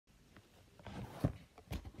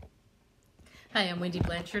Hi, I'm Wendy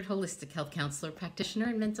Blanchard, holistic health counselor, practitioner,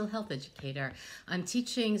 and mental health educator. I'm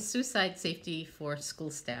teaching suicide safety for school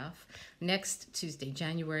staff next Tuesday,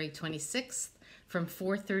 January 26th from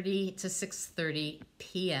 4:30 to 6:30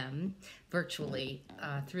 p.m. virtually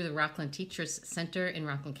through the Rockland Teachers Center in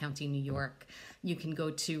Rockland County, New York. You can go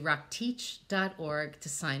to rockteach.org to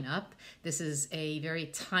sign up. This is a very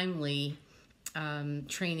timely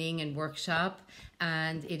training and workshop,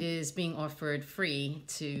 and it is being offered free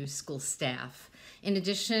to school staff. In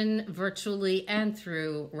addition, virtually and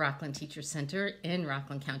through Rockland Teacher Center in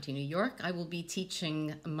Rockland County, New York, I will be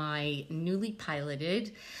teaching my newly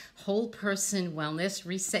piloted whole person wellness,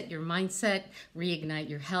 reset your mindset, reignite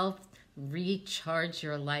your health, recharge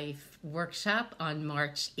your life workshop on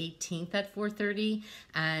March 18th at 4:30,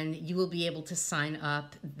 and you will be able to sign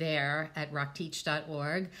up there at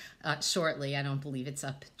rockteach.org shortly. I don't believe it's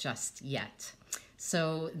up just yet.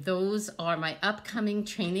 So those are my upcoming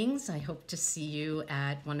trainings. I hope to see you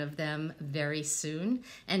at one of them very soon.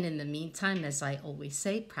 And in the meantime, as I always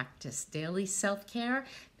say, practice daily self-care,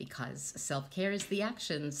 because self-care is the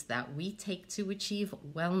actions that we take to achieve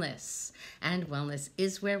wellness. And wellness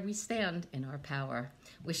is where we stand in our power.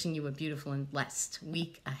 Wishing you a beautiful and blessed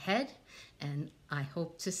week ahead. And I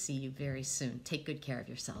hope to see you very soon. Take good care of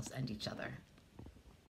yourselves and each other.